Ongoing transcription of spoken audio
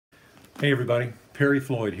Hey everybody, Perry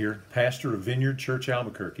Floyd here, pastor of Vineyard Church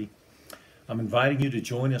Albuquerque. I'm inviting you to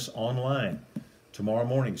join us online tomorrow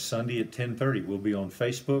morning, Sunday at 10:30. We'll be on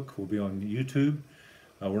Facebook, we'll be on YouTube.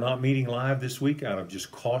 We're not meeting live this week out of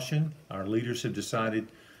just caution. Our leaders have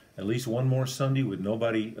decided at least one more Sunday with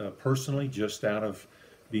nobody personally, just out of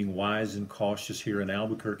being wise and cautious here in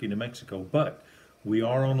Albuquerque, New Mexico. But we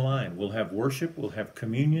are online. We'll have worship, we'll have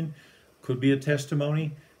communion, could be a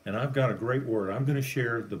testimony. And I've got a great word. I'm going to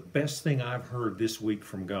share the best thing I've heard this week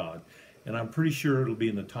from God. And I'm pretty sure it'll be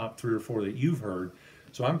in the top 3 or 4 that you've heard.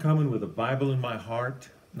 So I'm coming with a Bible in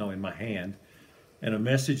my hand, and a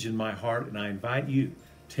message in my heart. And I invite you,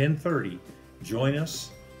 10:30, join us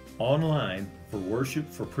online for worship,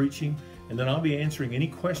 for preaching. And then I'll be answering any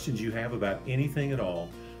questions you have about anything at all.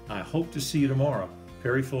 I hope to see you tomorrow.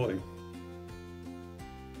 Perry Floyd.